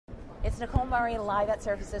It's Nicole Murray live at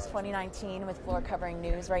Surfaces 2019 with floor covering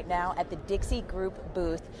news right now at the Dixie Group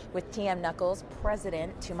booth with TM Knuckles,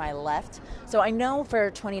 president, to my left. So I know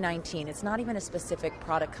for 2019, it's not even a specific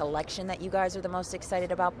product collection that you guys are the most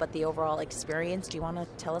excited about, but the overall experience. Do you want to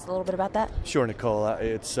tell us a little bit about that? Sure, Nicole.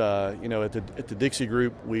 It's at the Dixie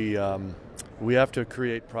Group, we have to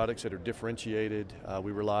create products that are differentiated.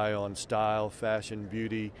 We rely on style, fashion,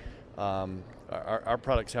 beauty. Our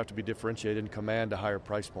products have to be differentiated and command a higher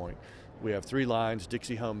price point. We have three lines: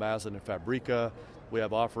 Dixie Home, Maslin, and Fabrica. We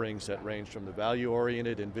have offerings that range from the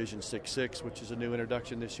value-oriented Envision 6.6, which is a new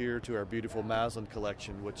introduction this year, to our beautiful Maslin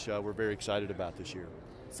collection, which we're very excited about this year.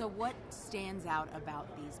 So what stands out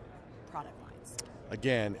about these product lines?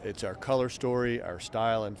 Again, it's our color story, our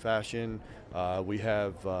style and fashion. We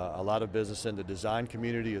have a lot of business in the design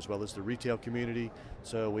community as well as the retail community.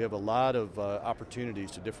 So we have a lot of opportunities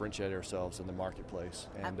to differentiate ourselves in the marketplace.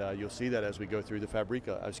 And you'll see that as we go through the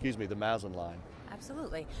Maslin line.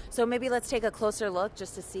 Absolutely. So maybe let's take a closer look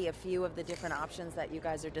just to see a few of the different options that you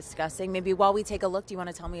guys are discussing. Maybe while we take a look, do you want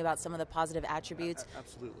to tell me about some of the positive attributes?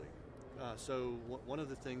 Absolutely. So one of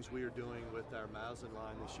the things we are doing with our Maslin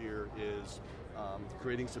line this year is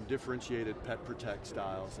creating some differentiated Pet Protect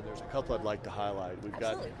styles, and there's a couple I'd like to highlight. We've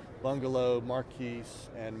got Bungalow, Marquise,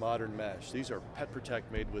 and Modern Mesh. These are Pet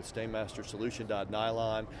Protect made with Stainmaster Solution Dyed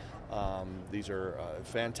nylon. These are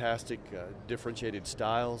fantastic differentiated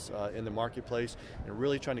styles in the marketplace, and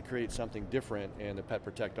really trying to create something different in the Pet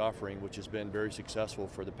Protect offering, which has been very successful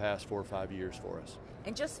for the past 4 or 5 years for us.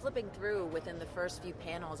 And just flipping through within the first few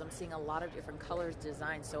panels, I'm seeing a lot of different colors,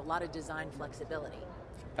 designs, so a lot of design flexibility.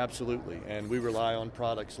 Absolutely, and we rely on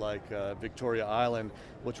products like Victoria Island,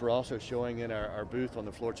 which we're also showing in our booth on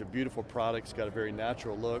the floor. It's a beautiful product. It's got a very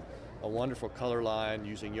natural look, a wonderful color line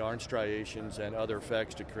using yarn striations and other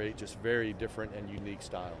effects to create just very different and unique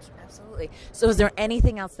styles. Absolutely. So is there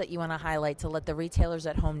anything else that you want to highlight to let the retailers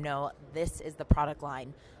at home know this is the product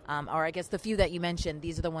line? Or I guess the few that you mentioned,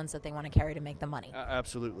 these are the ones that they want to carry to make the money.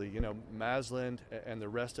 Absolutely. You know, Maslin and the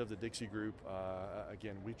rest of the Dixie Group,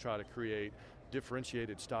 again, we try to create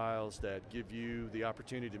differentiated styles that give you the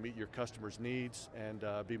opportunity to meet your customers' needs and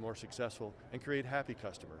be more successful and create happy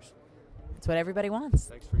customers. That's what everybody wants.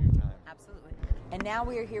 Thanks for your time. Absolutely. And now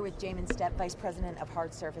we are here with Jamin Stepp, Vice President of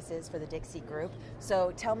Hard Surfaces for the Dixie Group.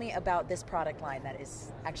 So tell me about this product line that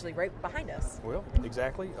is actually right behind us. Well,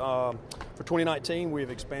 exactly. For 2019, we've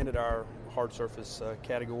expanded our hard surface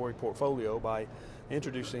category portfolio by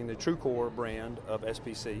introducing the TrueCore brand of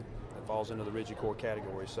SPC that falls into the rigid core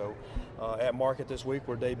category. So at market this week,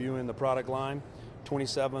 we're debuting the product line,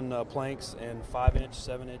 27 planks in 5-inch,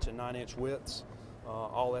 7-inch, and 9-inch widths,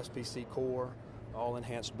 all SPC core, all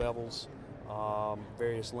enhanced bevels.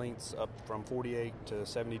 Various lengths up from 48 to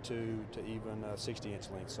 72 to even 60-inch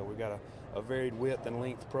lengths. So we've got a varied width and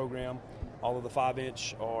length program. All of the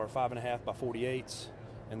 5-inch are 5.5 by 48s,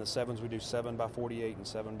 and the 7s we do 7 by 48 and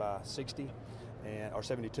 7 by 60, or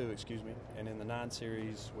 72, excuse me. And in the 9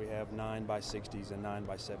 series we have 9 by 60s and 9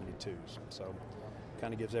 by 72s. So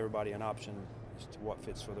kind of gives everybody an option as to what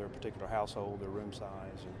fits for their particular household, their room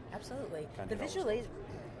size. And absolutely.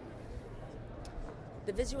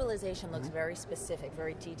 The visualization looks very specific,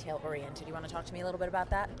 very detail-oriented. You want to talk to me a little bit about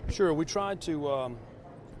that? Sure. We tried to,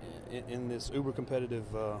 in this uber-competitive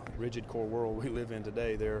rigid core world we live in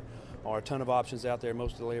today, there are a ton of options out there.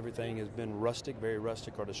 Mostly everything has been rustic, very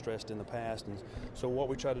rustic or distressed in the past. And so what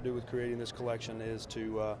we try to do with creating this collection is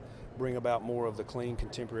to bring about more of the clean,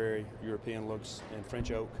 contemporary European looks in French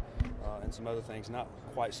oak and some other things, not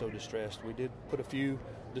quite so distressed. We did put a few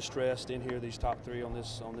distressed in here. These top 3 on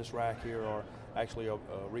this rack here are actually a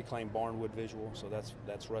reclaimed barnwood visual, so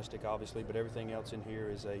that's rustic obviously, but everything else in here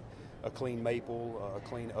is a clean maple, a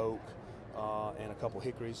clean oak, and a couple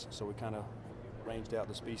hickories. So we kind of ranged out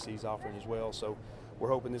the species offering as well. So we're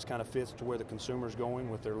hoping this kind of fits to where the consumer's going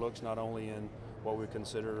with their looks, not only in what we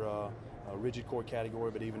consider a rigid core category,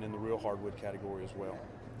 but even in the real hardwood category as well.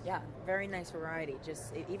 Yeah, very nice variety,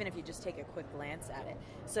 just even if you just take a quick glance at it.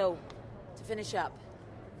 So to finish up,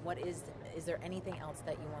 is there anything else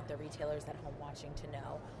that you want the retailers at home watching to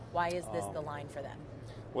know? Why is this the line for them?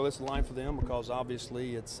 Well, it's the line for them because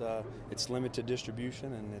obviously it's limited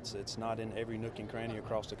distribution, and it's not in every nook and cranny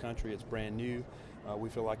across the country. It's brand new. We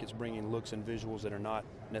feel like it's bringing looks and visuals that are not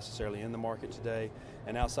necessarily in the market today.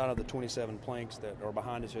 And outside of the 27 planks that are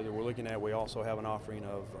behind us here that we're looking at, we also have an offering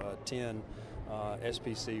of 10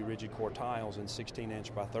 SPC rigid core tiles in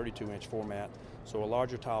 16-inch by 32-inch format, so a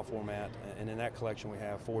larger tile format. And in that collection we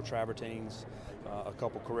have 4 travertines, a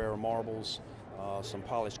couple Carrera marbles, some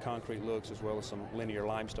polished concrete looks, as well as some linear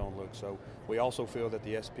limestone looks. So we also feel that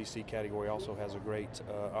the SPC category also has a great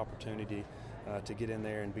opportunity to get in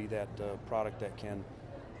there and be that product that can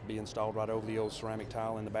be installed right over the old ceramic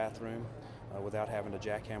tile in the bathroom without having to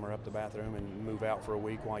jackhammer up the bathroom and move out for a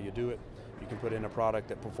week while you do it. You can put in a product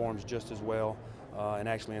that performs just as well and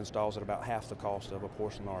actually installs at about half the cost of a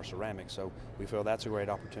porcelain or ceramic. So we feel that's a great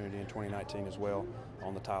opportunity in 2019 as well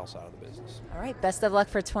on the tile side of the business. All right, best of luck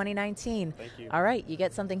for 2019. Thank you. All right, you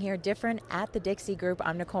get something here different at the Dixie Group.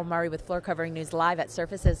 I'm Nicole Murray with Floor Covering News live at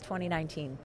Surfaces 2019.